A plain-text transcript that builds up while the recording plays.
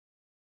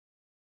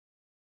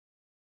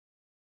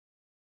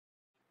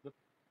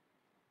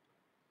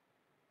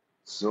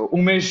So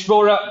Umesh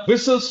Bora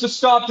whistles to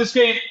start this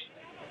game.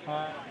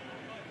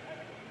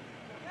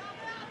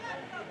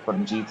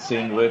 Jashandeep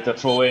Singh with a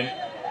throw in.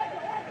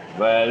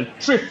 Well,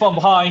 trip from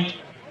behind.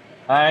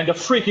 And a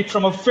free kick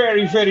from a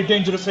very, very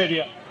dangerous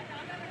area.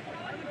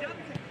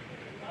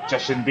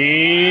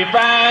 Jashandeep,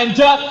 and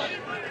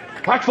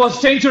that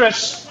was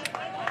dangerous.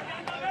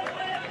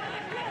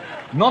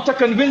 Not a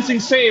convincing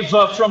save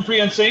from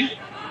Priyant Singh.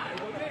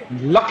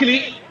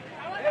 Luckily,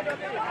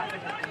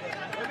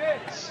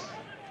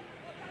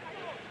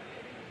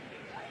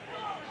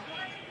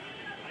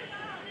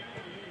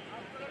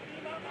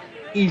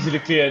 easily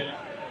cleared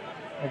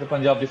by the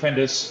Punjab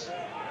defenders.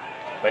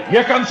 But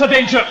here comes the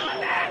danger.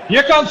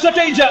 Here comes the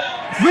danger.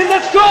 Will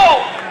this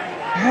go?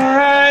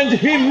 And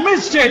he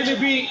missed it.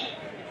 Maybe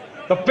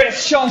the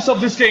best chance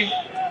of this game.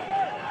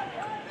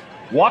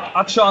 What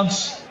a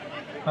chance.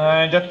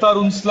 And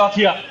Tarun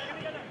Slatia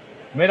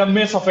made a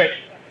mess of it.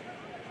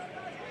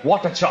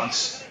 What a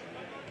chance.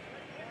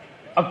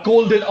 A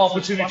golden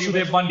opportunity.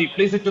 Sudev Mandi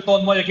plays it to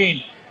Tonmoy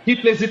again. He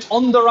plays it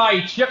on the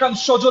right. Here comes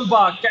Shojul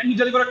Bagh. Can he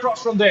deliver a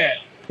cross from there?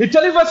 He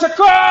delivers a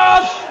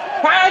cross.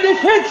 And it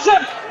hits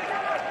him.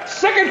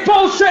 Second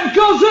post and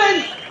goes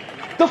in.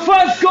 The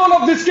first goal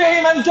of this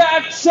game, and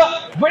that's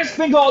West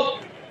Bengal.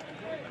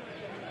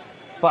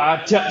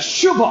 But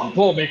Shubham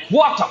Bhomik,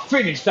 what a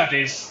finish that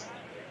is.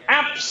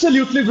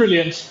 Absolutely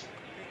brilliant.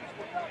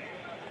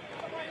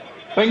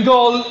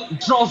 Bengal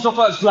draws the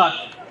first blood.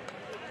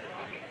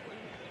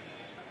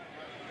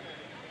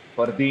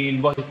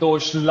 Fardeen,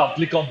 Vahitosh,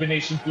 lovely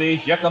combination play.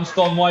 Here comes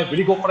Tonmoy. Will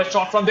he go for a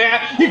shot from there?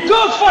 He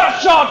goes for a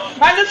shot,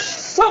 and it's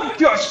some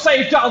pure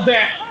save down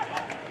there.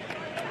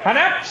 An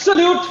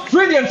absolute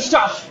brilliant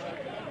stuff.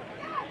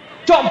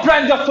 Top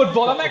brand of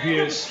football.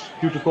 Years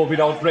due to COVID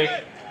outbreak.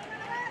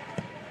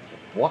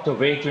 What a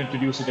way to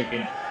introduce it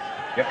again.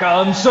 Here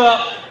comes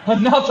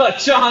another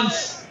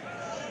chance.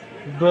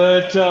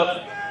 But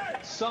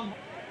some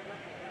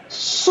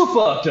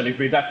superb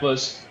delivery that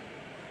was.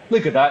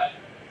 Look at that.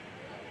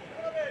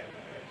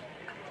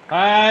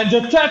 And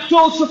that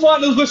goes the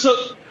final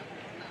whistle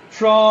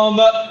from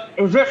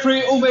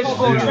referee Umesh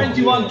for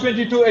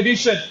 21-22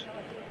 edition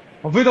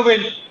with a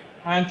win.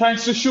 And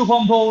thanks to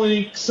Shubham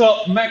Bhomik's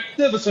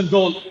magnificent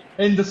goal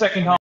in the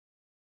second half.